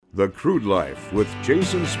The Crude Life with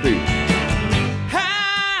Jason Speed.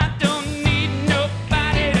 I don't need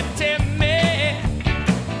nobody to tell me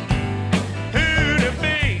who to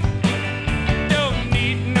be. Don't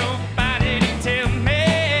need nobody to tell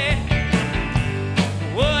me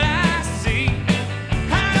what I see.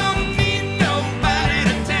 I don't need nobody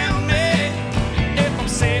to tell me if I'm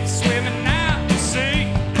safe swimming out to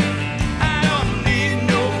sea. I don't need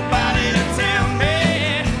nobody to tell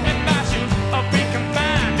me if I should be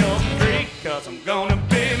confined or free, 'cause I'm gonna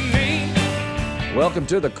be me. Welcome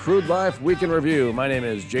to the Crude Life Week in Review. My name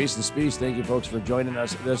is Jason Spees. Thank you, folks, for joining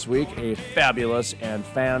us this week. A fabulous and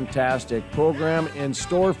fantastic program in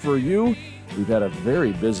store for you. We've had a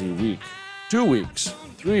very busy week. 2 weeks,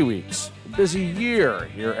 3 weeks, a busy year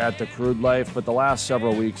here at the Crude Life, but the last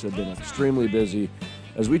several weeks have been extremely busy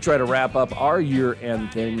as we try to wrap up our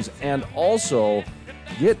year-end things and also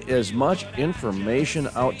get as much information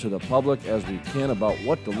out to the public as we can about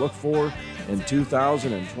what to look for in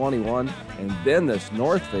 2021. And then this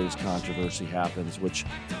North Face controversy happens, which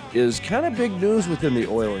is kind of big news within the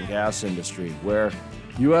oil and gas industry, where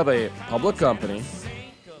you have a public company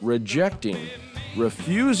refusing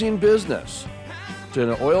business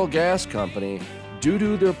to an oil gas company due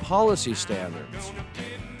to their policy standards.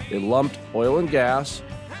 They lumped oil and gas,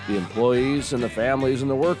 the employees and the families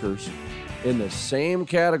and the workers, in the same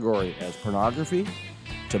category as pornography,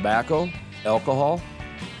 tobacco, alcohol,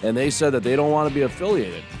 and they said that they don't want to be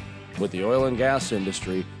affiliated with the oil and gas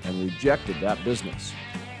industry and rejected that business.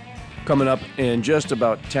 Coming up in just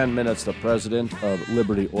about 10 minutes, the president of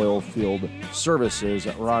Liberty Oilfield Services,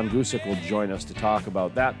 Ron Gusick, will join us to talk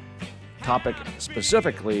about that topic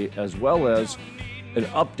specifically, as well as an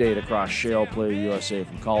update across Shale Play USA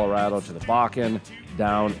from Colorado to the Bakken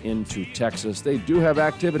down into Texas. They do have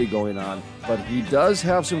activity going on, but he does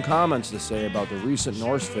have some comments to say about the recent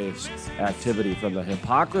North Face activity, from the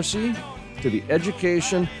hypocrisy to the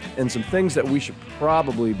education and some things that we should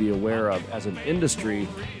probably be aware of as an industry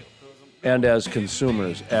and as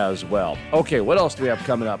consumers as well. Okay, what else do we have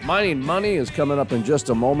coming up? Mining Money is coming up in just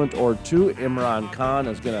a moment or two. Imran Khan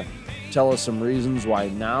is going to tell us some reasons why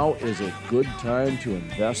now is a good time to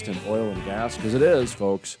invest in oil and gas, because it is,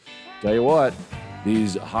 folks. Tell you what,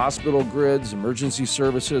 these hospital grids, emergency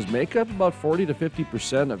services make up about 40 to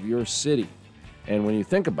 50% of your city. And when you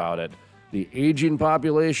think about it, the aging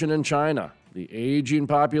population in China, the aging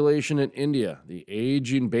population in India, the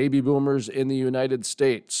aging baby boomers in the United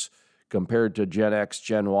States compared to Gen X,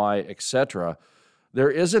 Gen Y, etc.,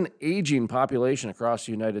 there is an aging population across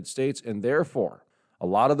the United States, and therefore, a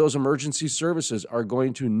lot of those emergency services are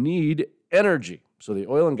going to need energy. So the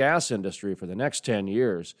oil and gas industry for the next 10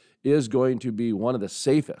 years is going to be one of the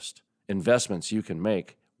safest investments you can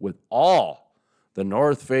make, with all the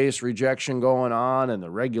North Face rejection going on and the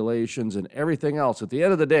regulations and everything else. At the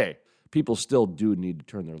end of the day, people still do need to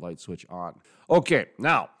turn their light switch on. Okay,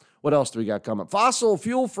 now, what else do we got coming? Fossil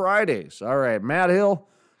Fuel Fridays. All right, Matt Hill,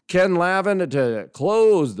 Ken Lavin to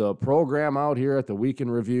close the program out here at the Week in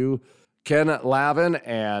Review. Ken Lavin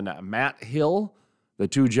and Matt Hill, the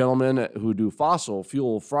two gentlemen who do Fossil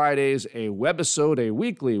Fuel Fridays, a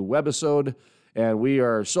weekly webisode, and we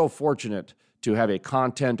are so fortunate to have a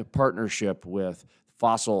content partnership with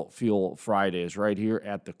Fossil Fuel Fridays right here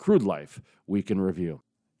at the Crude Life Week in Review.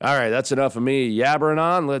 All right, that's enough of me yabbering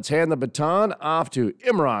on. Let's hand the baton off to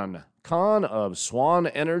Imran Khan of Swan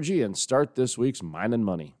Energy and start this week's Mining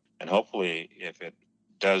Money. And hopefully, if it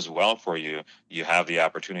does well for you, you have the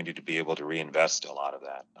opportunity to be able to reinvest a lot of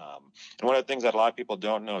that. And one of the things that a lot of people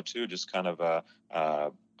don't know too, just kind of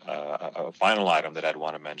a final item that I'd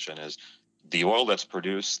want to mention, is the oil that's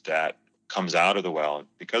produced that comes out of the well,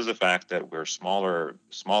 because of the fact that we're smaller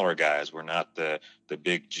guys, we're not the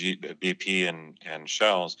big BP and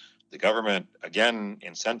Shells. The government, again,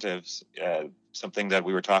 incentives, something that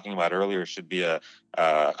we were talking about earlier, should be a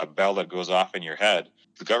bell that goes off in your head.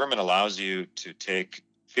 The government allows you to take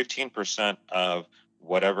 15% of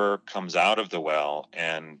whatever comes out of the well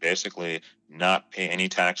and basically not pay any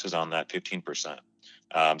taxes on that 15%.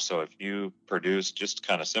 So if you produce, just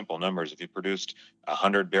kind of simple numbers, if you produced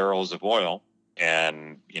 100 barrels of oil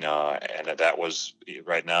and that was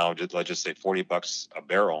right now, let's just say $40 a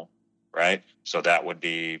barrel, right? So that would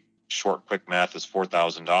be, short, quick math is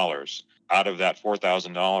 $4,000. Out of that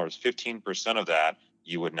 $4,000, 15% of that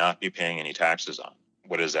you would not be paying any taxes on.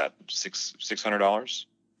 What is that, $600?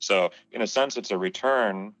 So in a sense, it's a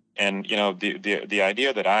return. And, the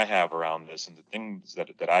idea that I have around this and the things that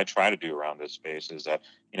I try to do around this space is that,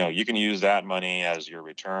 you can use that money as your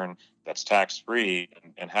return that's tax-free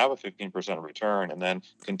and have a 15% return, and then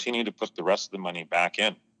continue to put the rest of the money back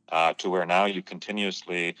in. to where now you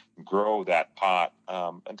continuously grow that pot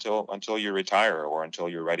until you retire or until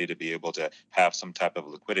you're ready to be able to have some type of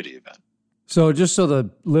liquidity event. So just so the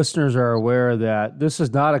listeners are aware that this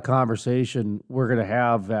is not a conversation we're going to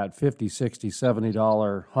have at $50, $60,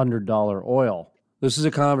 $70, $100 oil. This is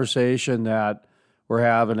a conversation that we're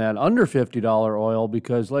having at under $50 oil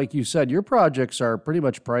because, like you said, your projects are pretty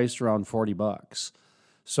much priced around $40.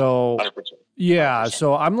 So 100%. yeah,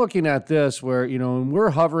 so I'm looking at this where, when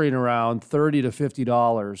we're hovering around $30 to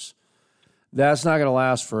 $50, that's not going to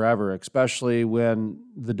last forever, especially when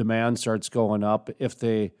the demand starts going up, if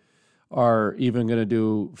they are even going to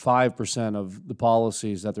do 5% of the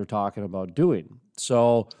policies that they're talking about doing.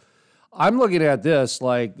 So I'm looking at this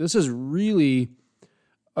like this is really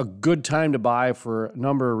a good time to buy for a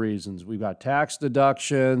number of reasons. We've got tax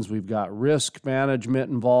deductions, we've got risk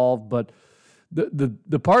management involved, but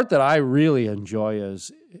the part that I really enjoy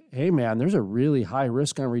is, hey man, there's a really high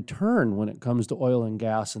risk on return when it comes to oil and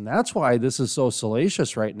gas, and that's why this is so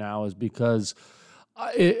salacious right now. Is because,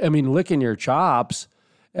 licking your chops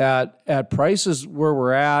at prices where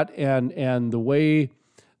we're at, and the way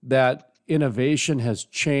that innovation has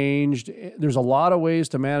changed. There's a lot of ways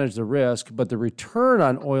to manage the risk, but the return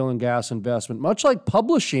on oil and gas investment, much like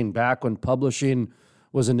publishing back when publishing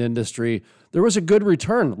was an industry, there was a good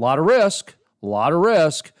return, a lot of risk.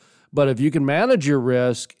 But if you can manage your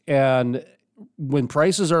risk, and when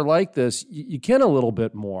prices are like this, you can a little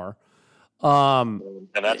bit more. And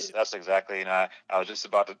that's exactly, I was just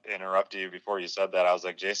about to interrupt you before you said that. I was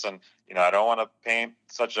like, Jason, I don't want to paint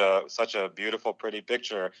such a beautiful, pretty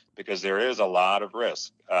picture because there is a lot of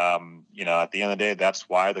risk. At the end of the day, that's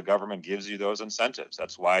why the government gives you those incentives.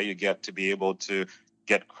 That's why you get to be able to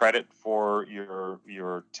get credit for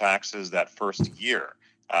your taxes that first year.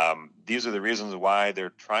 These are the reasons why they're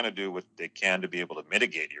trying to do what they can to be able to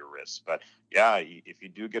mitigate your risk. But yeah, if you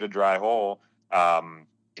do get a dry hole,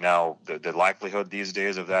 the likelihood these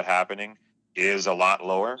days of that happening is a lot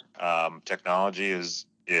lower. Technology is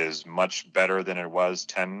much better than it was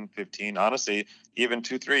 10, 15, honestly, even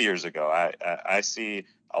 2-3 years ago. I see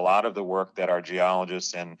a lot of the work that our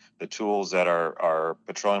geologists and the tools that our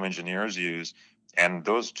petroleum engineers use, and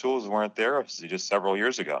those tools weren't there just several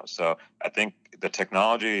years ago. So I think the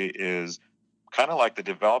technology is kind of like the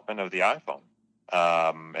development of the iPhone.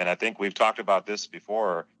 And I think we've talked about this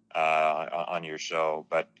before on your show,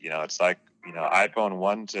 but it's like iPhone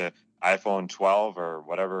 1 to iPhone 12 or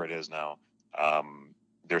whatever it is now.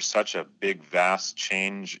 There's such a big, vast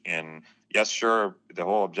change in. Yes, sure, the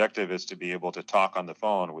whole objective is to be able to talk on the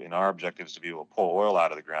phone. And our objective is to be able to pull oil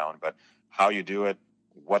out of the ground. But how you do it,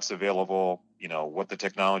 what's available, what the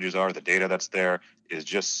technologies are, the data that's there is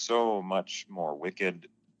just so much more wicked,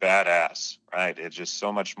 badass, right? It's just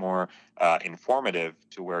so much more informative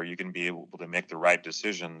to where you can be able to make the right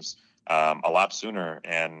decisions a lot sooner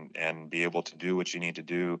and be able to do what you need to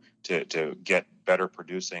do to get better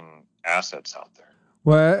producing assets out there.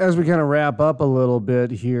 Well, as we kind of wrap up a little bit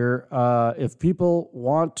here, if people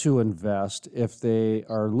want to invest, if they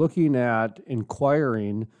are looking at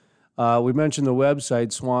inquiring, we mentioned the website,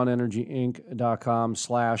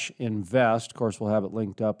 swanenergyinc.com/invest. Of course, we'll have it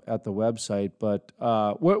linked up at the website. But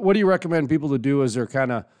what do you recommend people to do as they're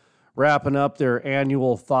kind of wrapping up their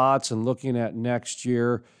annual thoughts and looking at next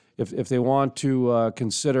year? If they want to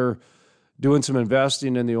consider doing some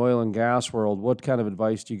investing in the oil and gas world, what kind of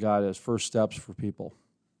advice do you got as first steps for people?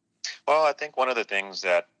 Well, I think one of the things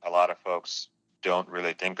that a lot of folks don't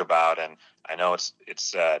really think about, and I know it's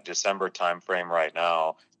December timeframe right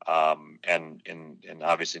now, and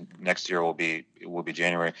obviously next year will be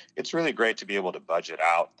January. It's really great to be able to budget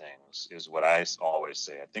out things, is what I always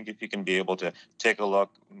say. I think if you can be able to take a look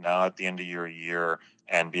now at the end of your year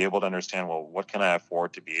and be able to understand, well, what can I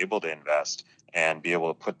afford to be able to invest, and be able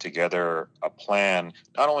to put together a plan,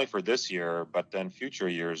 not only for this year, but then future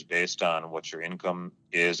years based on what your income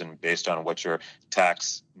is and based on what your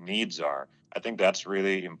tax needs are. I think that's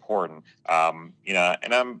really important. And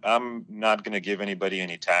I'm not going to give anybody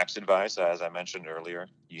any tax advice. As I mentioned earlier,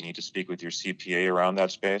 you need to speak with your CPA around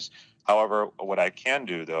that space. However, what I can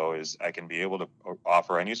do, though, is I can be able to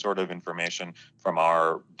offer any sort of information from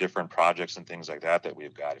our different projects and things like that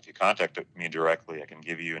we've got. If you contact me directly, I can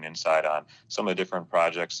give you an insight on some of the different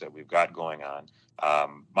projects that we've got going on.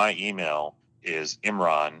 My email is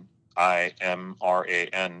Imran,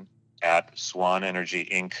 IMRAN, at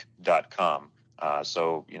swanenergyinc.com.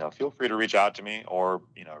 So, feel free to reach out to me or,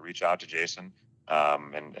 reach out to Jason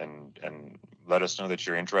and let us know that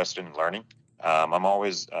you're interested in learning. I'm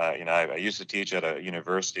always, I used to teach at a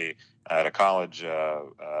university, at a college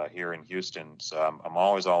here in Houston. So I'm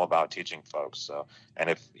always all about teaching folks. So, and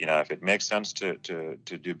if it makes sense to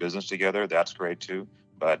do business together, that's great too.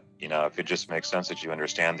 But, if it just makes sense that you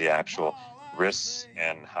understand the actual risks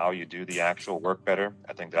and how you do the actual work better,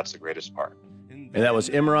 I think that's the greatest part. And that was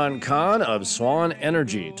Imran Khan of Swan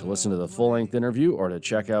Energy. To listen to the full-length interview or to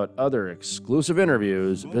check out other exclusive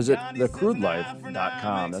interviews, visit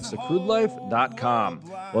thecrudelife.com. That's thecrudelife.com.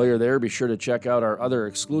 While you're there, be sure to check out our other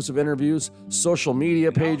exclusive interviews, social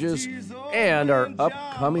media pages, and our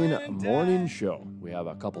upcoming morning show. We have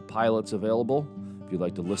a couple pilots available. If you'd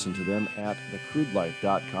like to listen to them at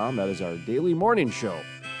thecrudelife.com, that is our daily morning show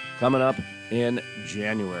coming up in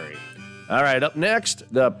January. All right, up next,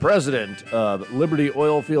 the president of Liberty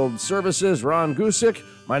Oilfield Services, Ron Gusick.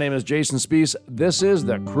 My name is Jason Spiess. This is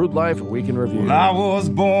the Crude Life Week in Review. Well, I was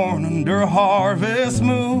born under a harvest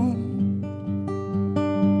moon,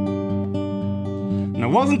 and I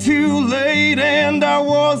wasn't too late and I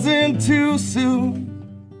wasn't too soon.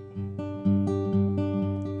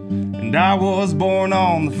 And I was born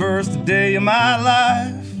on the first day of my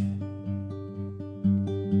life,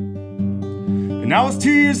 and I was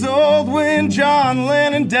 2 years old when John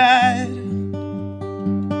Lennon died.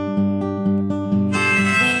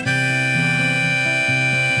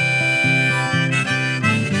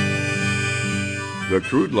 The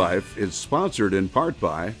Crude Life is sponsored in part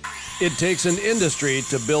by It takes an industry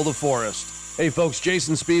to build a forest. Hey folks,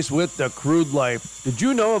 Jason Spiess with the Crude Life. Did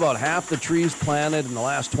you know about half the trees planted in the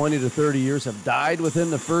last 20 to 30 years have died within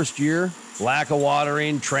the first year? Lack of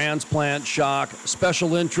watering, transplant shock,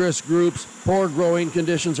 special interest groups, poor growing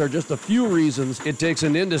conditions are just a few reasons it takes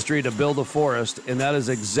an industry to build a forest, and that is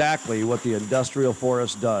exactly what the industrial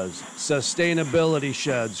forest does. Sustainability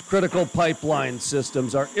sheds, critical pipeline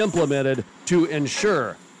systems are implemented to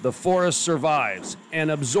ensure the forest survives and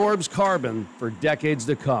absorbs carbon for decades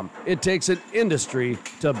to come. It takes an industry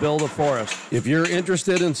to build a forest. If you're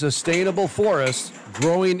interested in sustainable forests,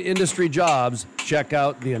 growing industry jobs, check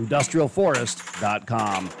out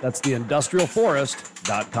theindustrialforest.com. That's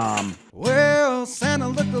theindustrialforest.com. Well, Santa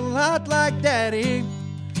looked a lot like Daddy.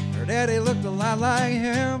 Her daddy looked a lot like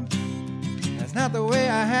him. That's not the way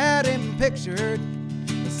I had him pictured.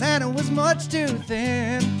 But Santa was much too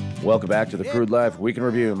thin. Welcome back to the Crude Life Week in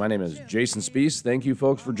Review. My name is Jason Spiess. Thank you,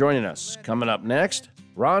 folks, for joining us. Coming up next,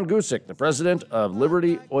 Ron Gusick, the president of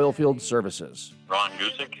Liberty Oilfield Services. Ron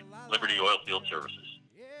Gusick, Liberty Oilfield Services.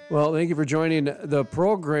 Well, thank you for joining the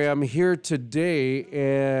program here today.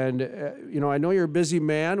 And, I know you're a busy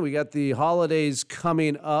man. We got the holidays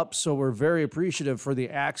coming up, so we're very appreciative for the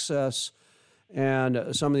access and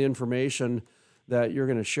some of the information that you're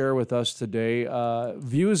going to share with us today.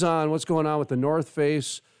 Views on what's going on with the North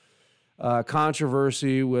Face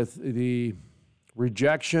controversy with the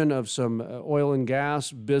rejection of some oil and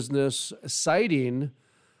gas business citing,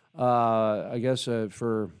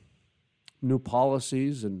 for new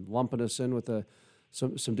policies and lumping us in with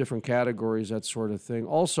some different categories, that sort of thing.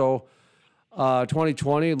 Also,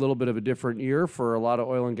 2020, a little bit of a different year for a lot of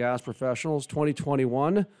oil and gas professionals.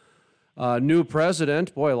 2021, new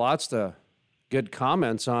president. Boy, lots to get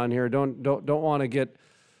comments on here. Don't want to get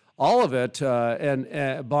all of it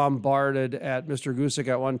and bombarded at Mr. Gusick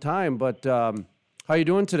at one time. But how you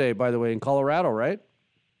doing today, by the way, in Colorado, right?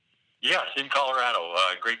 Yes, in Colorado.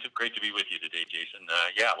 Great to be with you today, Jason.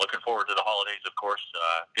 Looking forward to the holidays, of course.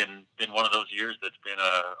 Been one of those years that's been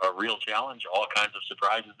a real challenge. All kinds of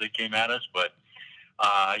surprises that came at us, but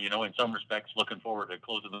in some respects, looking forward to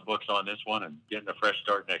closing the books on this one and getting a fresh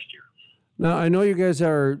start next year. Now, I know you guys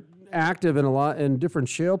are active in different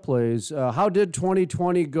shale plays. How did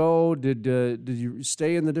 2020 go? Did you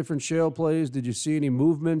stay in the different shale plays? Did you see any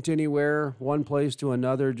movement anywhere, one place to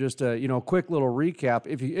another? Just a quick little recap,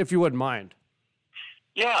 if you wouldn't mind.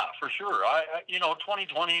 Yeah, for sure.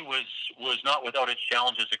 2020 was not without its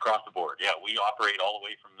challenges across the board. Yeah, we operate all the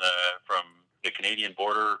way from the Canadian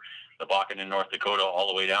border, the Bakken in North Dakota, all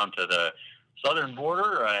the way down to the southern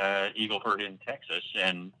border, Eagle Ford in Texas,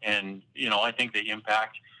 and I think the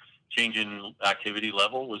impact. Change in activity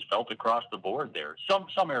level was felt across the board there.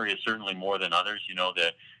 Some areas certainly more than others.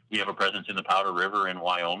 That we have a presence in the Powder River in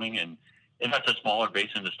Wyoming, and that's a smaller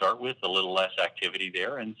basin to start with, a little less activity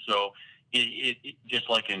there. And so it just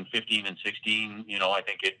like in 15 and 16, I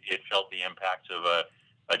think it felt the impacts of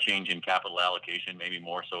a change in capital allocation, maybe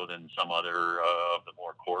more so than some other of the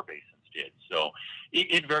more core basins did. So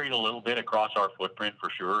it varied a little bit across our footprint for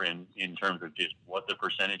sure in terms of just what the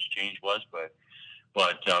percentage change was, but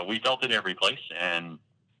we felt it every place, and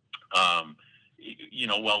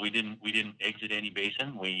while we didn't exit any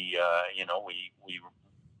basin, we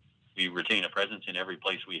we retain a presence in every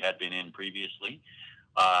place we had been in previously.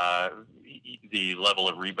 The level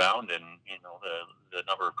of rebound and the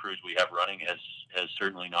number of crews we have running has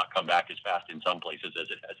certainly not come back as fast in some places as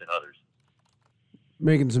it has in others.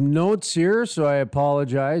 Making some notes here, so I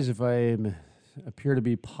apologize if I appear to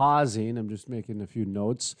be pausing. I'm just making a few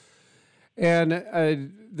notes. And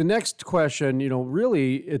the next question,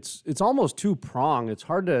 really, it's almost two-pronged. It's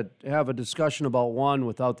hard to have a discussion about one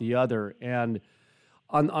without the other. And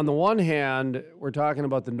on the one hand, we're talking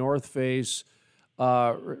about the North Face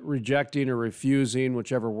rejecting or refusing,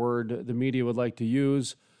 whichever word the media would like to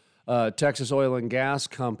use, Texas Oil and Gas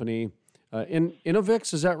Company.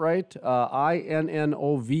 Innovex, is that right? INNOVEX,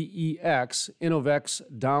 Innovex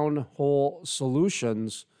Downhole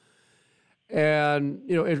Solutions. And,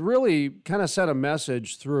 it really kind of sent a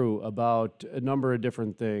message through about a number of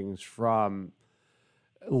different things, from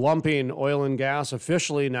lumping oil and gas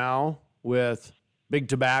officially now with big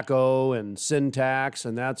tobacco and sin tax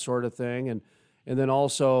and that sort of thing. And then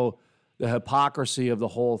also the hypocrisy of the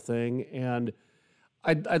whole thing. And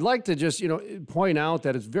I'd like to just, point out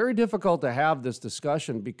that it's very difficult to have this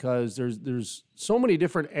discussion because there's so many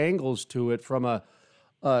different angles to it, from a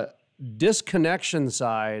disconnection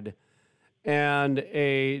side and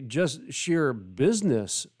a just sheer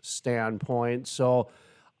business standpoint. So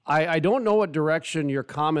I don't know what direction your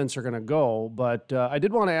comments are going to go, but I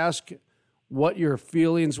did want to ask what your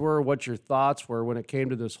feelings were, what your thoughts were when it came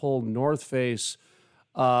to this whole North Face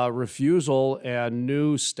refusal and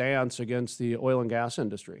new stance against the oil and gas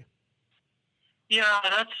industry. Yeah,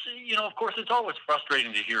 that's, of course, it's always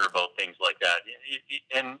frustrating to hear about things like that.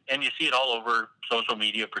 And you see it all over social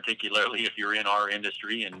media, particularly if you're in our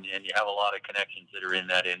industry and you have a lot of connections that are in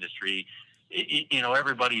that industry.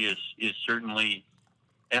 Everybody is certainly,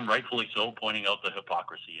 and rightfully so, pointing out the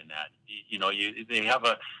hypocrisy in that.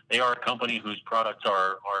 They are a company whose products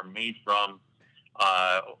are made from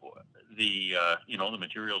the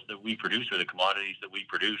materials that we produce, or the commodities that we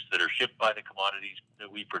produce, that are shipped by the commodities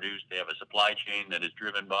that we produce. They have a supply chain that is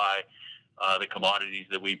driven by the commodities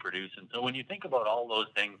that we produce. And so when you think about all those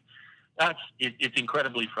things, it's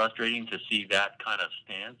incredibly frustrating to see that kind of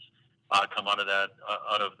stance come out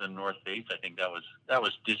of the North Face. I think that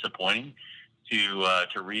was disappointing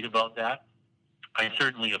to read about that. I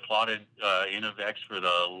certainly applauded Innovex for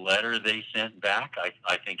the letter they sent back.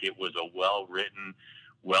 I think it was a well-written,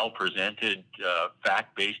 well-presented,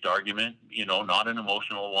 fact-based argument, not an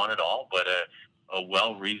emotional one at all, but a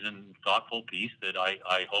well-reasoned, thoughtful piece that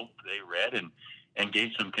I hope they read and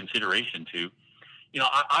gave some consideration to.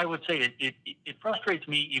 I would say it frustrates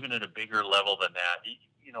me even at a bigger level than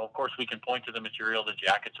that. Of course, we can point to the material. The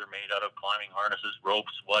jackets are made out of climbing harnesses,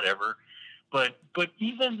 ropes, whatever. But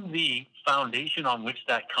even the foundation on which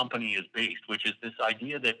that company is based, which is this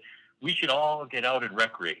idea that we should all get out and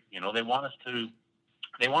recreate. They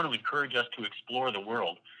want to encourage us to explore the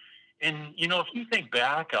world. And, if you think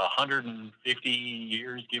back 150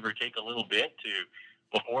 years, give or take a little bit,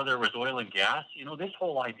 to before there was oil and gas, this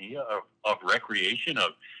whole idea of recreation,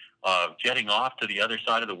 of jetting off to the other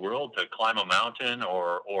side of the world to climb a mountain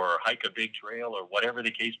or hike a big trail or whatever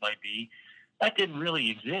the case might be, that didn't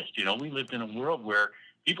really exist. We lived in a world where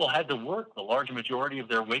people had to work the large majority of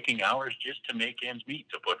their waking hours just to make ends meet,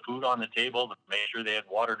 to put food on the table, to make sure they had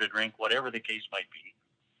water to drink, whatever the case might be.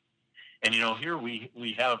 And, here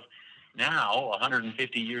we have now,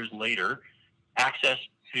 150 years later, access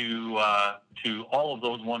to all of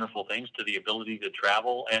those wonderful things, to the ability to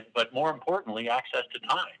travel, but more importantly, access to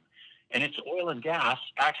time. And it's oil and gas,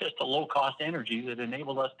 access to low-cost energy that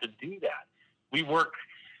enabled us to do that. We work,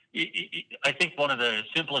 I think one of the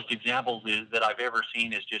simplest examples that I've ever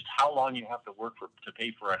seen is just how long you have to work to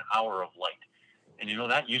pay for an hour of light. And,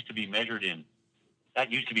 that used to be measured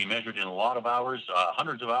in a lot of hours,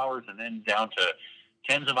 hundreds of hours, and then down to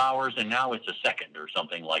tens of hours, and now it's a second or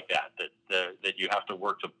something like that you have to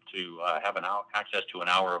work to have access to an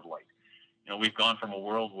hour of light. We've gone from a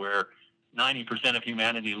world where 90% of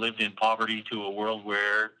humanity lived in poverty to a world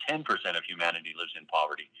where 10% of humanity lives in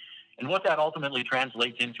poverty. And what that ultimately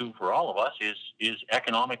translates into for all of us is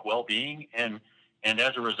economic well-being, and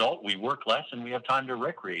as a result, we work less and we have time to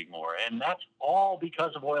recreate more. And that's all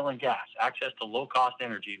because of oil and gas, access to low-cost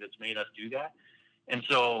energy that's made us do that. And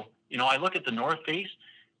so, I look at the North Face,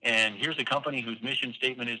 and here's a company whose mission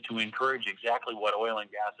statement is to encourage exactly what oil and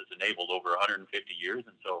gas has enabled over 150 years.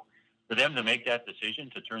 And so for them to make that decision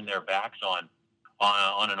to turn their backs on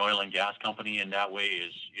an oil and gas company in that way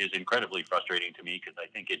is incredibly frustrating to me, because I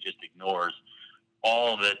think it just ignores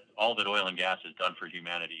all that oil and gas has done for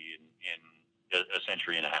humanity in a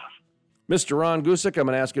century and a half. Mr. Ron Gusick, I'm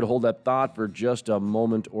going to ask you to hold that thought for just a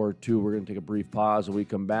moment or two. We're going to take a brief pause. When we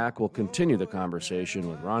come back, we'll continue the conversation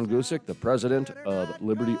with Ron Gusick, the president of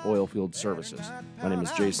Liberty Oilfield Services. My name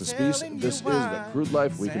is Jason Spees. This is the Crude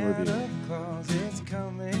Life Week in Review. Santa Claus is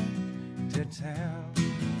coming to town.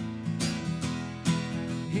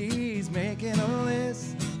 He's making a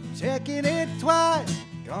list, checking it twice.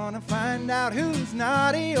 Gonna find out who's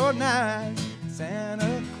naughty or nice.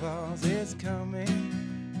 Santa Claus is coming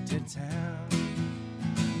to town.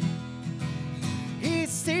 He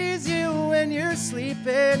sees you when you're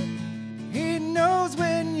sleeping. He knows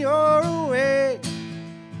when you're awake.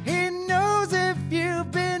 He knows if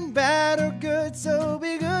you've been bad or good, so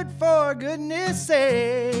be good for goodness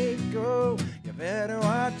sake. Oh, you better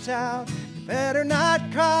watch out. You better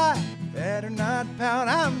not cry. You better not pout.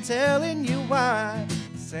 I'm telling you why.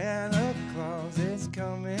 Santa Claus is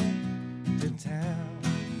coming to town.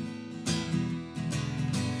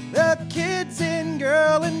 The kids in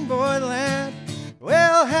girl and boy land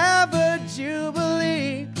will have a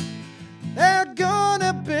jubilee. They're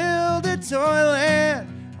gonna build a toyland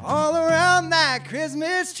all around that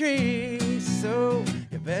Christmas tree. So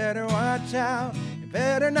you better watch out, you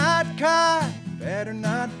better not cry, you better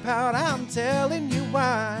not pout. I'm telling you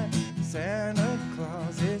why. Santa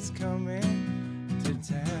Claus is coming to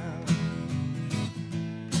town.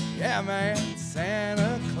 Yeah, man,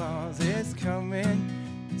 Santa Claus is coming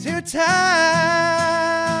to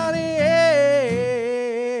town, yeah.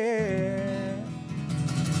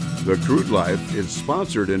 The Crude Life is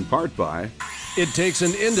sponsored in part by It takes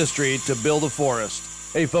an industry to build a forest.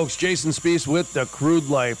 Hey folks, Jason Spees with the Crude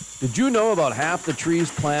Life. Did you know about half the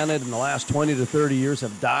trees planted in the last 20 to 30 years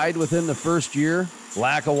have died within the first year?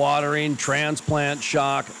 Lack of watering, transplant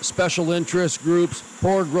shock, special interest groups,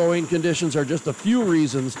 poor growing conditions are just a few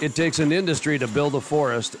reasons it takes an industry to build a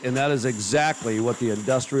forest, and that is exactly what the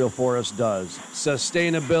industrial forest does.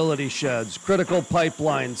 Sustainability sheds, critical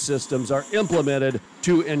pipeline systems are implemented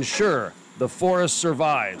to ensure the forest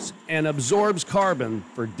survives and absorbs carbon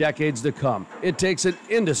for decades to come. It takes an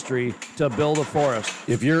industry to build a forest.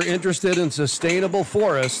 If you're interested in sustainable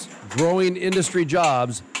forests, growing industry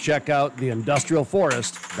jobs, check out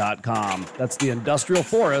theindustrialforest.com. That's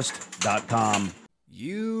theindustrialforest.com.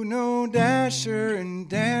 You know Dasher and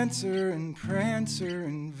Dancer and Prancer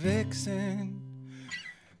and Vixen,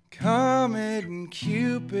 Comet and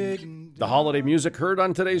Cupid and... The holiday music heard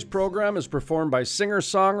on today's program is performed by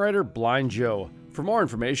singer-songwriter Blind Joe. For more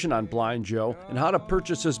information on Blind Joe and how to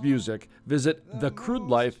purchase his music, visit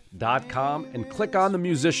thecrudelife.com and click on the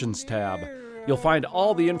Musicians tab. You'll find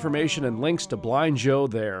all the information and links to Blind Joe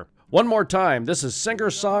there. One more time, this is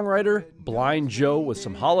singer-songwriter Blind Joe with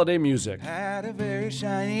some holiday music. Had a very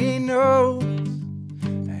shiny nose,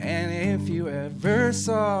 and if you ever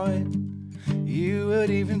saw it, you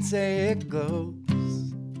would even say it glows.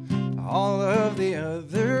 All of the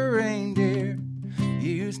other reindeer,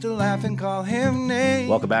 you used to laugh and call him names.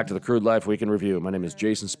 Welcome back to the Crude Life Week in Review. My name is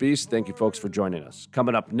Jason Spees. Thank you folks for joining us.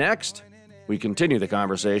 Coming up next, we continue the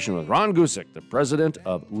conversation with Ron Gusick, the president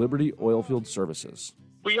of Liberty Oilfield Services.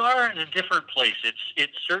 We are in a different place. It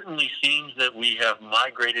certainly seems that we have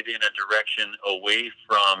migrated in a direction away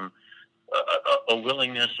from a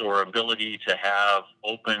willingness or ability to have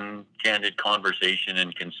open, candid conversation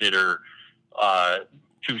and consider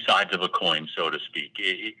two sides of a coin, so to speak.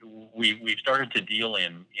 We've started to deal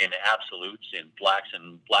in absolutes, in black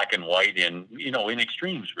and white, in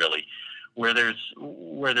extremes really, where there's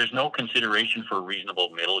no consideration for a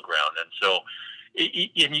reasonable middle ground. And so,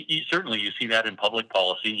 certainly you see that in public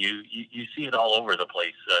policy. You see it all over the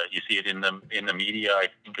place. You see it in the media, I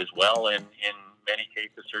think, as well, and in many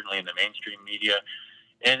cases, certainly in the mainstream media.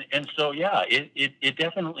 And so, yeah, it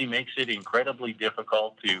definitely makes it incredibly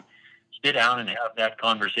difficult to sit down and have that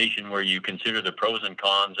conversation where you consider the pros and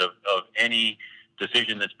cons of any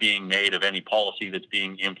decision that's being made, of any policy that's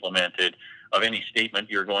being implemented, of any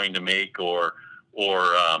statement you're going to make or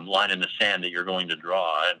line in the sand that you're going to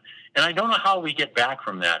draw. And I don't know how we get back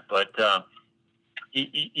from that, but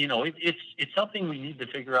it's something we need to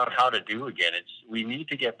figure out how to do again. We need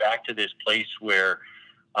to get back to this place where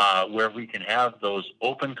we can have those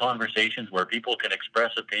open conversations, where people can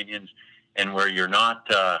express opinions, and where you're not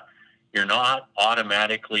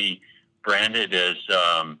automatically branded as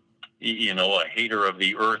a hater of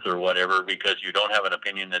the earth or whatever because you don't have an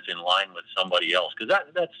opinion that's in line with somebody else, because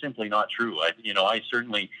that's simply not true. I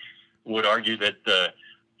certainly would argue that the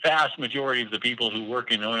vast majority of the people who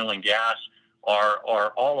work in oil and gas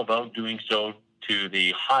are all about doing so to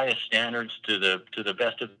the highest standards, to the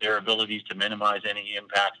best of their abilities to minimize any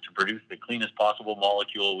impacts, to produce the cleanest possible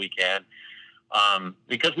molecule we can,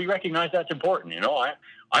 because we recognize that's important.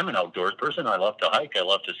 I'm an outdoors person. I love to hike. I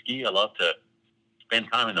love to ski. I love to spend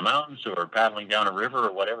time in the mountains or paddling down a river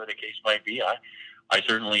or whatever the case might be. I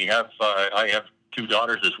certainly have. I have 2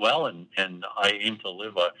 daughters as well, and I aim to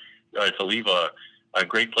leave a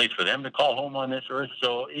great place for them to call home on this earth.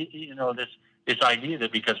 So this idea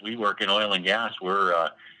that because we work in oil and gas, we're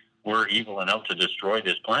evil and out to destroy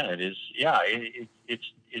this planet is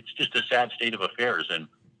it's just a sad state of affairs. And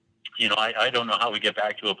I don't know how we get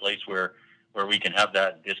back to a place where we can have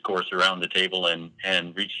that discourse around the table and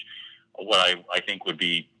reach what I think would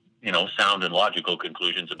be sound and logical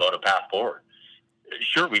conclusions about a path forward.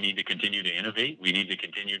 Sure, we need to continue to innovate. We need to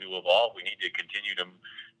continue to evolve. We need to continue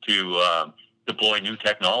to deploy new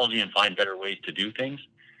technology and find better ways to do things.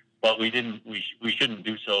 But we shouldn't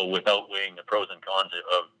do so without weighing the pros and cons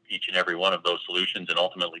of each and every one of those solutions and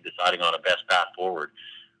ultimately deciding on a best path forward,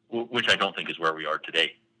 which I don't think is where we are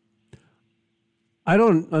today. I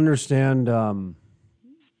don't understand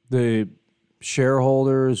the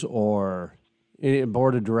shareholders or any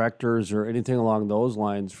board of directors or anything along those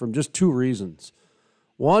lines from just 2 reasons.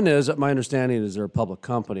 One is, my understanding is they're a public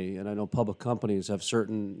company, and I know public companies have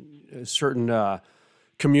certain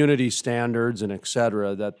community standards and et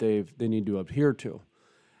cetera that they need to adhere to.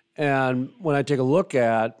 And when I take a look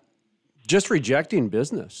at just rejecting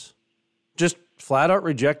business, just flat out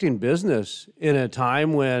rejecting business in a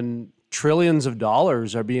time when trillions of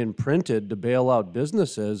dollars are being printed to bail out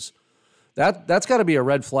businesses, that's got to be a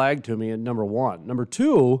red flag to me, number one. Number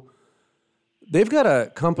two, they've got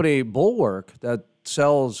a company, Bulwark, that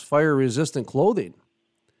sells fire-resistant clothing.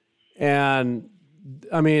 And,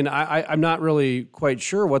 I mean, I'm not really quite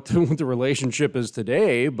sure what the relationship is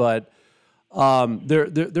today, but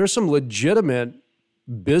there's some legitimate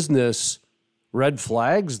business red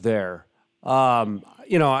flags there. Listen,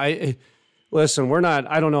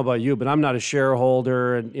 I don't know about you, but I'm not a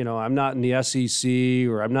shareholder, and, I'm not in the SEC,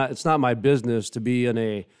 or it's not my business to be in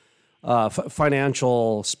a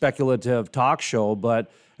financial speculative talk show,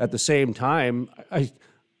 but at the same time,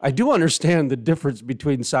 I do understand the difference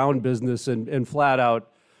between sound business and flat out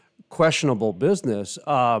questionable business.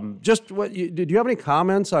 Did you have any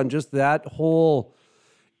comments on just that whole,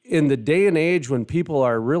 in the day and age when people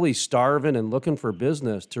are really starving and looking for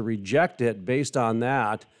business, to reject it based on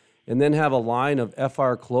that and then have a line of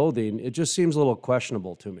FR clothing? It just seems a little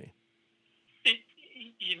questionable to me.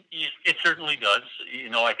 It certainly does.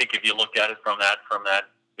 I think if you look at it from that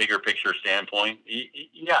bigger picture standpoint,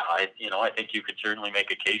 I think you could certainly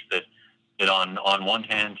make a case that on one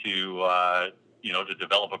hand to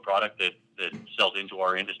develop a product that sells into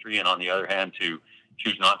our industry, and on the other hand to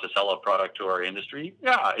choose not to sell a product to our industry.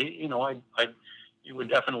 You would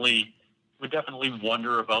definitely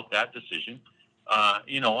wonder about that decision.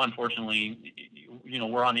 Unfortunately,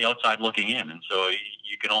 we're on the outside looking in, and so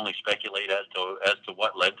you can only speculate as to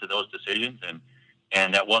what led to those decisions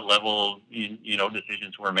and at what level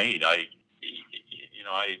decisions were made. I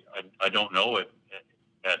don't know at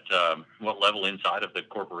what level inside of the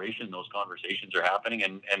corporation those conversations are happening,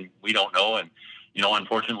 and we don't know. And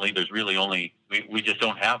unfortunately, there's really we just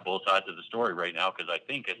don't have both sides of the story right now, because I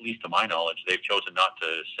think, at least to my knowledge, they've chosen not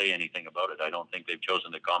to say anything about it. I don't think they've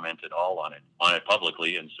chosen to comment at all on it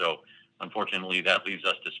publicly, and so unfortunately, that leaves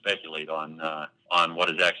us to speculate on what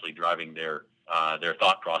is actually driving their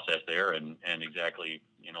thought process there, and exactly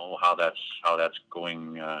how that's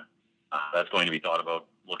going to be thought about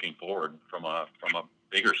looking forward from a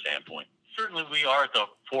bigger standpoint. Certainly, we are at the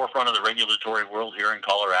forefront of the regulatory world here in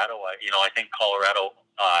Colorado. I think Colorado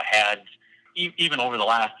had, even over the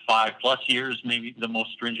last 5+ years, maybe the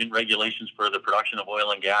most stringent regulations for the production of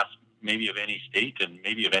oil and gas, maybe of any state and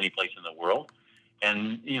maybe of any place in the world.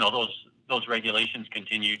 And those regulations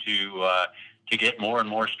continue to get more and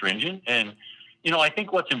more stringent. And I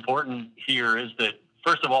think what's important here is that,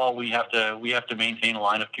 first of all, we have to maintain a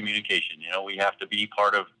line of communication. We have to be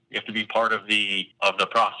part of the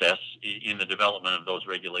process in the development of those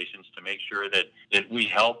regulations, to make sure that we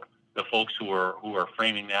help the folks who are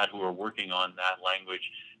framing that, who are working on that language,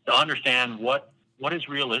 to understand what is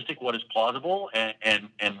realistic, what is plausible, and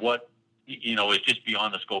what is just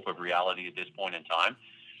beyond the scope of reality at this point in time.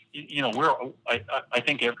 I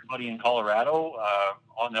think everybody in Colorado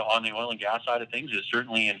on the oil and gas side of things is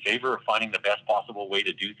certainly in favor of finding the best possible way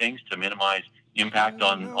to do things to minimize impact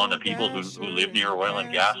on the people who live near oil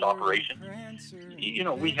and gas operations.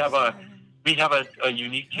 We have a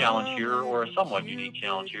unique challenge here, or a somewhat unique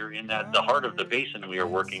challenge here, in that the heart of the basin we are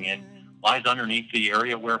working in lies underneath the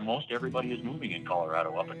area where most everybody is moving in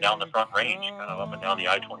Colorado, up and down the Front Range, kind of up and down the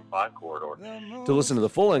I-25 corridor. To listen to the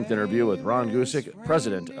full-length interview with Ron Gusick,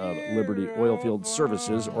 president of Liberty Oilfield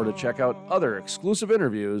Services, or to check out other exclusive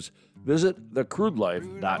interviews, visit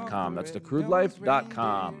thecrudelife.com. That's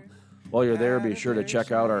thecrudelife.com. While you're there, be sure to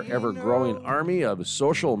check out our ever-growing army of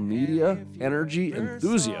social media energy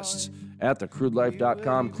enthusiasts at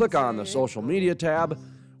thecrudelife.com. Click on the social media tab.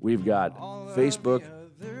 We've got Facebook,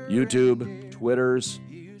 YouTube, Twitters.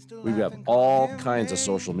 We've got all kinds of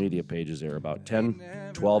social media pages there, about 10,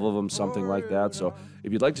 12 of them, something like that. So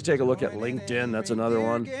if you'd like to take a look at LinkedIn, that's another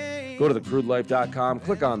one. Go to thecrudelife.com,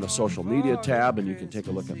 click on the social media tab, and you can take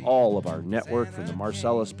a look at all of our network, from the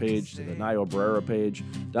Marcellus page to the Niobrara page,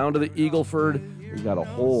 down to the Eagleford. We've got a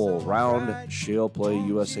whole round Shale Play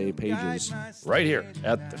USA pages right here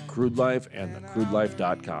at The Crude Life and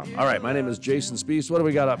thecrudelife.com. All right, my name is Jason Spees. What do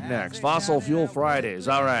we got up next? Fossil Fuel Fridays.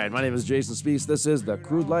 All right, my name is Jason Spees. This is The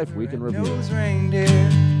Crude Life Week in Review. Those reindeer,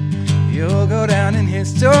 you'll go down in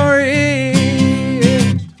history.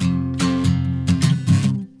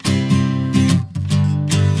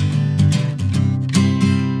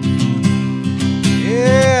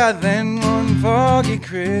 Yeah, then one foggy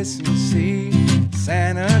Christmas Eve,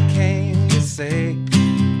 Santa came to say,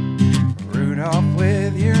 Rudolph,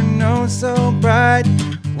 with your nose so bright,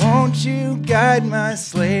 won't you guide my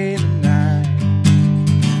sleigh tonight?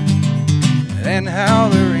 And how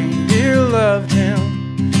the reindeer loved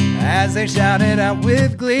him as they shouted out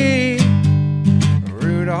with glee,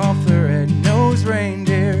 Rudolph the red-nosed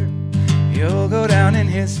reindeer, you'll go down in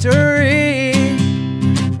history.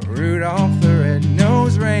 Rudolph the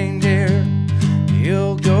red-nosed reindeer,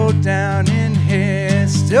 you'll go down in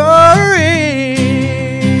history.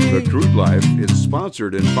 The Crude Life is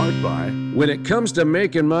sponsored in part by... When it comes to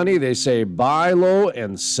making money, they say buy low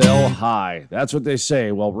and sell high. That's what they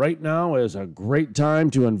say. Well, right now is a great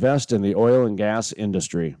time to invest in the oil and gas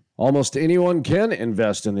industry. Almost anyone can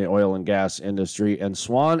invest in the oil and gas industry, and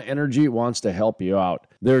Swan Energy wants to help you out.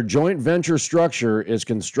 Their joint venture structure is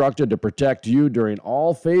constructed to protect you during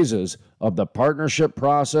all phases of the partnership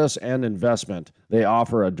process and investment. They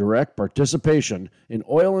offer a direct participation in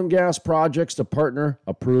oil and gas projects to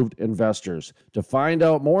partner-approved investors. To find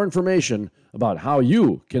out more information about how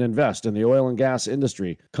you can invest in the oil and gas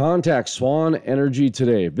industry, contact Swan Energy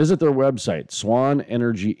today. Visit their website,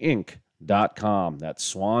 swanenergyinc.com.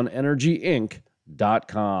 That's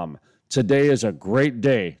swanenergyinc.com. Today is a great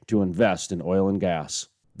day to invest in oil and gas.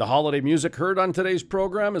 The holiday music heard on today's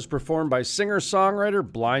program is performed by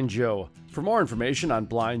singer-songwriter Blind Joe. For more information on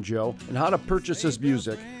Blind Joe and how to purchase his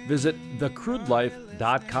music, visit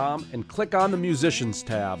thecrudelife.com and click on the Musicians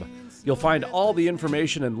tab. You'll find all the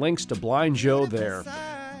information and links to Blind Joe there.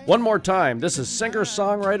 One more time, this is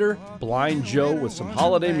singer-songwriter Blind Joe with some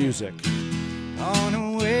holiday music. On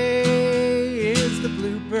the way is the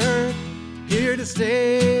bluebird, here to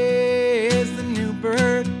stay is the new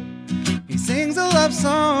bird. He sings a love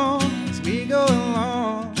song as we go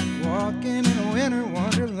along, walking in a winter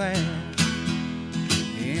wonderland.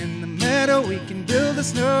 In the meadow we can build a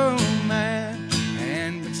snowman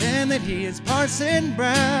and pretend that he is Parson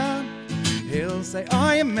Brown. He'll say,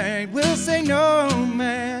 are you married? We'll say, no,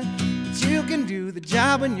 man, but you can do the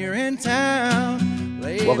job when you're in town.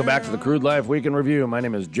 Welcome back to the Crude Life Week in Review. My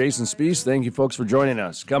name is Jason Spees. Thank you, folks, for joining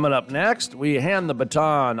us. Coming up next, we hand the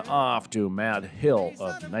baton off to Matt Hill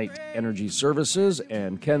of Knight Energy Services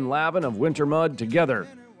and Ken Lavin of Winter Mud. Together,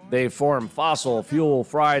 they form Fossil Fuel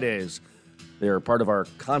Fridays. They are part of our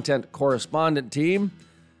content correspondent team.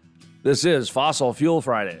 This is Fossil Fuel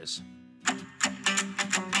Fridays.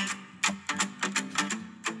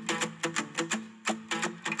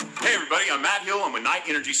 Hey everybody, I'm Matt Hill. I'm with Knight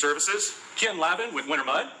Energy Services. Ken Lavin with Winter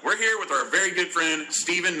Mud. We're here with our very good friend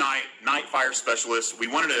Stephen Knight, Knight Fire Specialist. We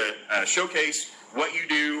wanted to showcase what you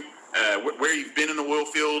do, where you've been in the oil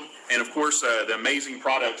field, and of course the amazing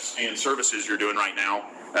products and services you're doing right now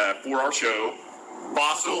for our show,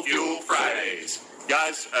 Fossil Fuel Fridays.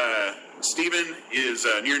 Guys, Stephen is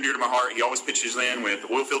near and dear to my heart. He always pitches in with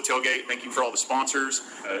Oilfield Tailgate. Thank you for all the sponsors.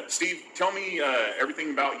 Steve, tell me everything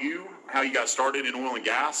about you, how you got started in oil and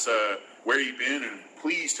gas, where you've been, and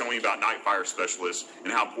please tell me about Knight Fire Specialists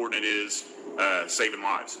and how important it is saving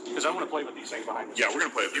lives. Because I want to play with these things behind us. Yeah, we're going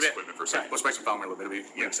to play with this equipment for a second. Let's make some fun with it a little bit.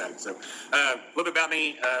 It'll be exciting. So, a little bit about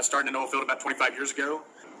me. Started in the oil field about 25 years ago.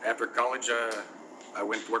 After college, I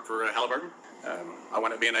went to work for Halliburton. I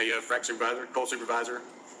wound up being a frac supervisor, coal supervisor.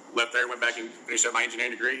 Left there, went back and finished up my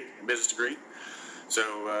engineering degree and business degree. So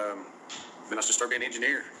then I just started being an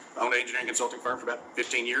engineer. I owned an engineering consulting firm for about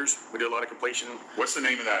 15 years. We do a lot of completion. What's the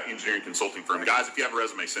name of that engineering consulting firm? Guys, if you have a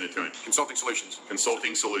resume, send it to him. Consulting Solutions.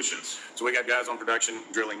 Consulting Solutions. So we got guys on production,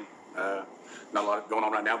 drilling. Not a lot going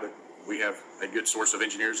on right now, but we have a good source of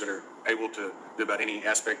engineers that are able to do about any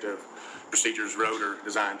aspect of procedures, road, or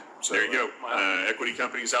design. So There you go. Equity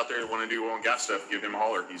companies out there that want to do oil and gas stuff, give him a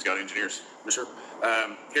holler. He's got engineers. For sure.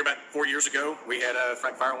 Here about 4 years ago, we had a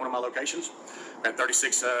frac fire in one of my locations. Had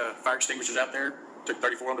 36 fire extinguishers out there. Took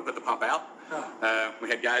 34 of them to put the pump out. We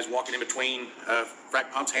had guys walking in between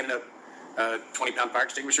frac pumps, handing up 20-pound fire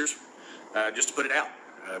extinguishers just to put it out.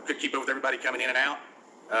 Could keep up with everybody coming in and out.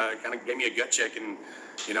 Kind of gave me a gut check, and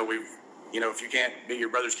if you can't be your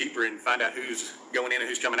brother's keeper and find out who's going in and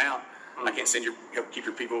who's coming out, I can't help keep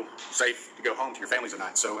your people safe to go home to your families at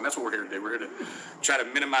night. So, and that's what we're here to do. We're here to try to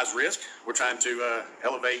minimize risk. We're trying to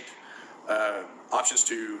elevate options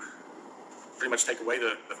to pretty much take away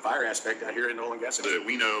the fire aspect out here in the oil and gas industry. That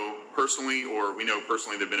we know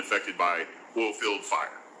personally they've been affected by oil field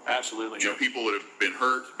fire. Absolutely. People that have been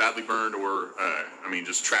hurt, badly burned, or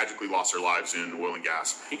just tragically lost their lives in oil and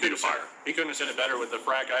gas due to fire. He couldn't have said it better with the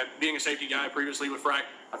frac. Being a safety guy previously with frac,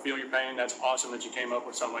 I feel your pain. That's awesome that you came up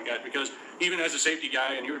with something like that, because even as a safety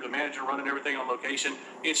guy and you're the manager running everything on location,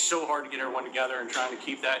 it's so hard to get everyone together and trying to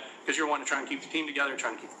keep that, because you're wanting to try and keep the team together,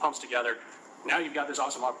 trying to keep the pumps together. Now you've got this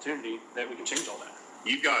awesome opportunity that we can change all that.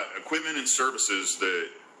 You've got equipment and services that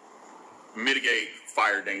mitigate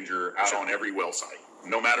fire danger out on every well site.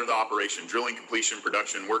 No matter the operation, drilling, completion,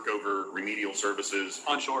 production, workover, remedial services.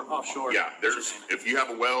 Onshore, offshore. Yeah, if you have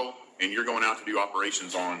a well and you're going out to do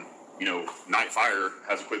operations on, night fire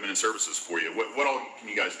has equipment and services for you. What all can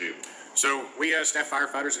you guys do? So we have staff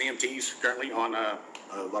firefighters and EMTs currently on a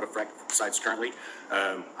lot of frac sites currently.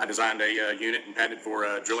 I designed a unit and patented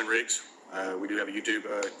for drilling rigs. We do have a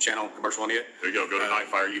YouTube channel commercial on it. There you go. Go to Night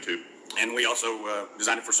Fire YouTube. And we also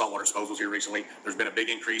designed it for saltwater disposals here recently. There's been a big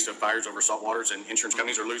increase of fires over saltwaters, and insurance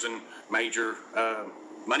companies are losing major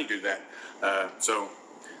money due to that. So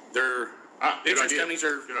insurance companies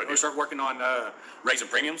are going to start working on raising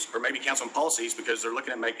premiums, or maybe canceling policies, because they're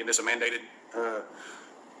looking at making this a mandated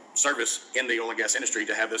service in the oil and gas industry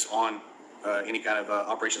to have this on any kind of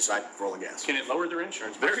operation site for oil and gas. Can it lower their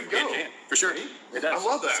insurance? There you go. It can, for sure. It does. I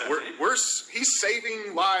love that. He's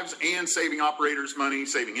saving lives and saving operators money,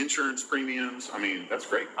 saving insurance premiums. That's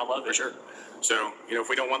great. I love it. For sure. So, if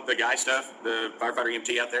we don't want the guy stuff, the firefighter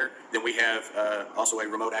EMT out there, then we have also a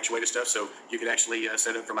remote actuated stuff. So you can actually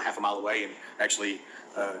set it from a half a mile away and actually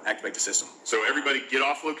activate the system. So everybody get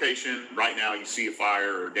off location right now. You see a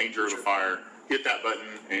fire or danger of a fire, hit that button,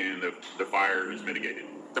 and the fire is mitigated.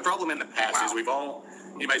 The problem in the past is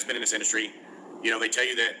anybody's been in this industry, they tell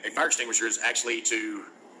you that a fire extinguisher is actually to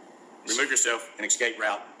remove yourself an escape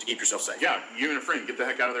route to keep yourself safe. Yeah, you and a friend, get the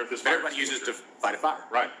heck out of there with this fire. Everybody uses it to fight a fire.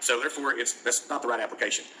 Right. So therefore, that's not the right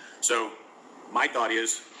application. So my thought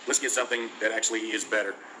is, let's get something that actually is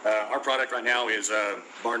better. Our product right now is,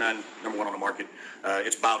 bar none, number one on the market.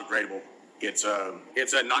 It's biodegradable. It's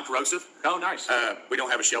non-corrosive. Oh, nice. We don't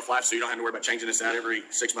have a shelf life, so you don't have to worry about changing this out every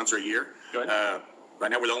 6 months or a year. Good. Right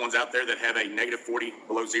now, we're the only ones out there that have a -40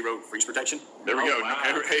 below zero freeze protection. There we go.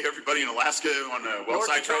 Wow. Hey, everybody in Alaska on well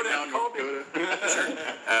sites right now. North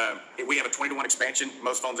Dakota. Sure. We have a 20-to-1 expansion.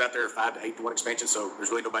 Most phones out there are 5 to 8-to-1 expansion, so there's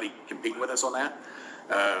really nobody competing with us on that.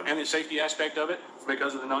 And the safety aspect of it,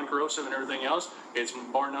 because of the non-corrosive and everything else, it's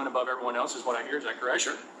bar none above everyone else, is what I hear. Is that correct?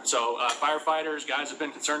 Sure. So firefighters, guys have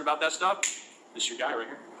been concerned about that stuff. This is your guy right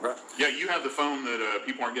here. Right. Yeah, you have the phone that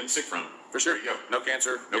people aren't getting sick from. For sure. There you go. No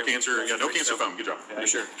cancer. No cancer. Yeah, no cancer phone. Good job. Yeah, for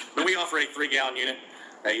sure. But we offer a 3-gallon unit,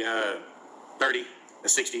 a 30, a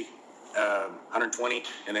 60, 120,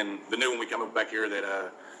 and then the new one we come up back here that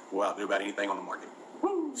will outdo about anything on the market.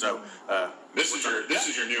 Woo. So this is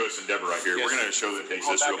your newest endeavor right here. Yes. We're going to show the case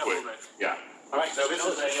I'll this back real up a quick. little bit. Yeah. all right, so this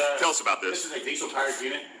is a Tell us about This this. is a diesel-powered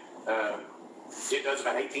unit. It does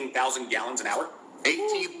about 18,000 gallons an hour.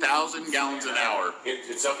 18,000 gallons an hour.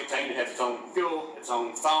 It's self-contained. It has its own fuel, its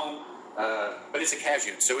own phone, but it's a CAS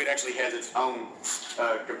unit, so it actually has its own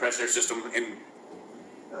compressor system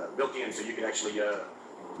built in, so you can actually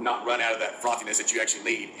not run out of that frothiness that you actually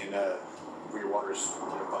need for your water's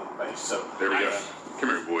pumping base. So There we go. Come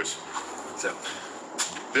here, boys. So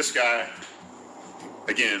This guy,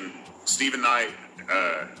 again, Stephen Knight,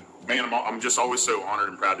 man, I'm just always so honored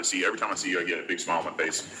and proud to see you. Every time I see you, I get a big smile on my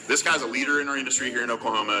face. This guy's a leader in our industry here in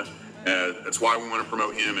Oklahoma. That's why we want to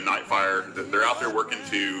promote him and Night Fire. They're out there working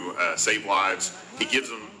to save lives. He gives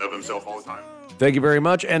them of himself all the time. Thank you very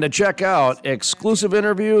much. And to check out exclusive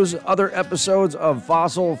interviews, other episodes of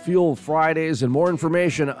Fossil Fuel Fridays, and more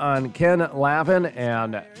information on Ken Lavin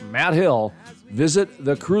and Matt Hill, visit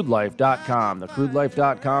thecrudelife.com.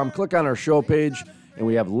 Thecrudelife.com. Click on our show page, and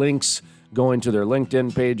we have links going to their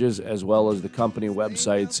LinkedIn pages as well as the company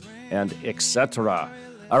websites and etc.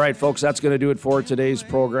 All right, folks, that's going to do it for today's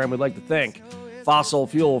program. We'd like to thank Fossil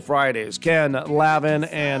Fuel Fridays, Ken Lavin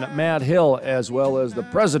and Matt Hill, as well as the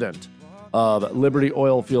president of Liberty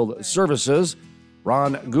Oilfield Services,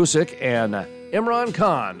 Ron Gusick, and Imran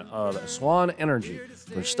Khan of Swan Energy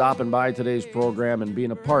for stopping by today's program and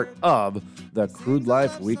being a part of the Crude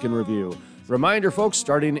Life Week in Review. Reminder, folks,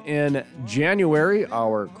 starting in January,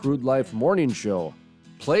 our Crude Life morning show,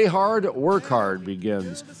 Play Hard, Work Hard,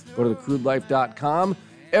 begins. Go to thecrudelife.com.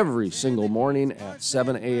 Every single morning at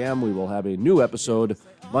 7 a.m., we will have a new episode,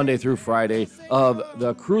 Monday through Friday, of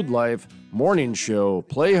the Crude Life morning show,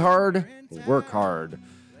 Play Hard, Work Hard.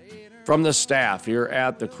 From the staff here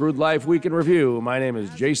at the Crude Life Week in Review, my name is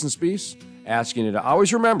Jason Spees, asking you to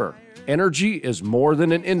always remember, energy is more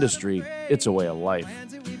than an industry, it's a way of life.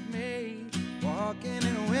 Walking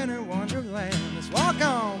in a winter wonderland. Let's walk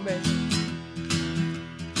on, baby.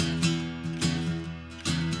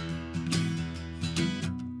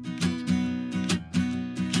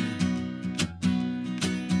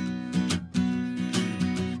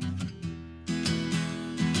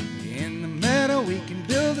 In the meadow we can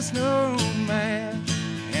build a snowman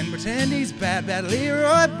and pretend he's bad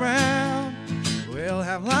Leroy Brown. We'll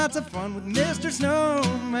have lots of fun with Mr.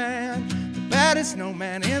 Snowman, the baddest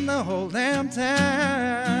snowman in the whole damn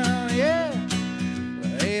town, yeah.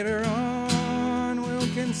 Later on we'll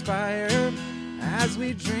conspire as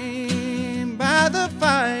we dream by the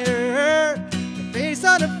fire, to face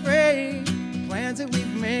unafraid the plans that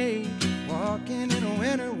we've made, walking in a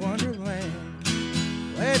winter wonderland.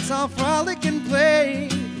 Let's all frolic and play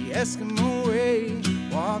the Eskimo way,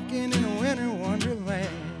 walking in a winter wonderland.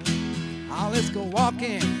 Oh, let's go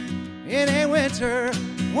walking in a winter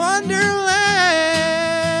wonderland.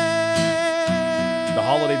 The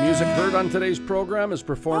holiday music heard on today's program is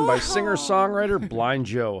performed by singer-songwriter Blind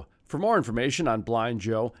Joe. For more information on Blind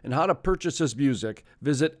Joe and how to purchase his music,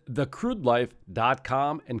 visit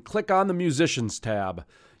thecrudelife.com and click on the Musicians tab.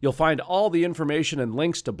 You'll find all the information and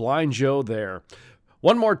links to Blind Joe there.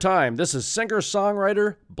 One more time, this is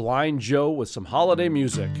singer-songwriter Blind Joe with some holiday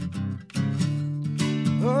music.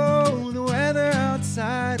 Oh, the weather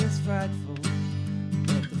outside is frightful,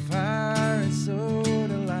 but the fire is so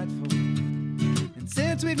delightful. And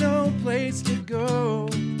since we've no place to go,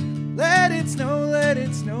 let it snow, let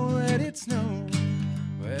it snow, let it snow.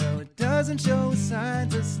 Well, it doesn't show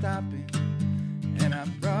signs of stopping, and I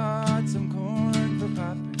brought some corn for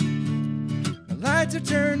popping. The lights are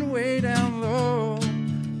turned way down low.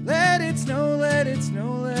 Let it snow, let it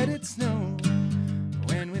snow, let it snow.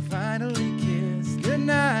 When we finally kiss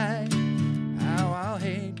goodnight, how I'll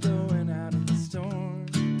hate going out in the storm.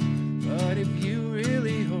 But if you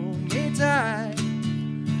really hold me tight,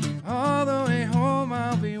 all the way home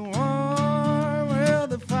I'll be warm. Well,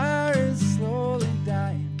 the fire is slowly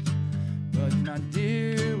dying, but my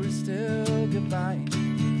dear, we're still goodbye.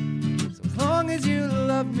 So long as you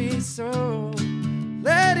love me so,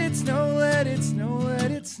 let it snow, let it snow, let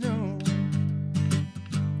it snow.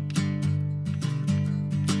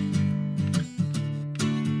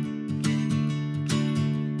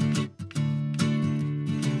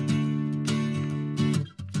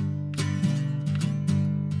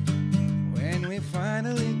 When we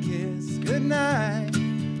finally kiss goodnight,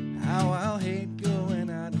 how I'll hate going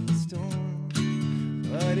out in the storm.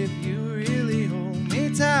 But if you really hold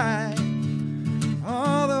me tight,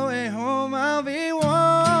 all the way home I'll be warm.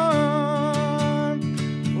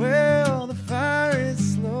 Well, the fire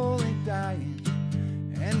is slowly dying,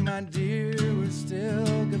 and my dear, we're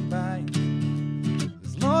still goodbye.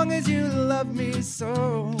 As long as you love me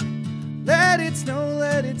so, let it snow,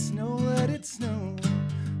 let it snow, let it snow,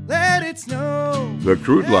 let it snow. The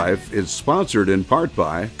Crude Life is sponsored in part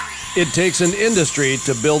by It takes an industry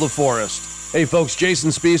to build a forest. Hey folks, Jason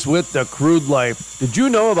Spees with The Crude Life. Did you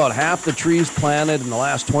know about half the trees planted in the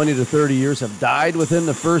last 20 to 30 years have died within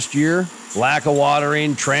the first year? Lack of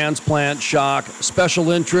watering, transplant shock,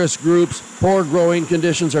 special interest groups, poor growing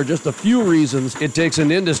conditions are just a few reasons it takes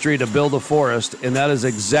an industry to build a forest, and that is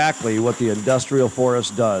exactly what the industrial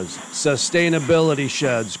forest does. Sustainability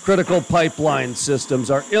sheds, critical pipeline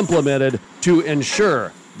systems are implemented to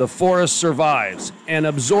ensure the forest survives and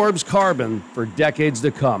absorbs carbon for decades to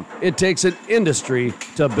come. It takes an industry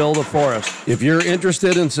to build a forest. If you're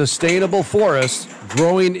interested in sustainable forests,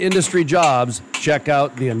 growing industry jobs, check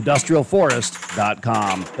out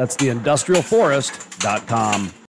theindustrialforest.com. That's theindustrialforest.com.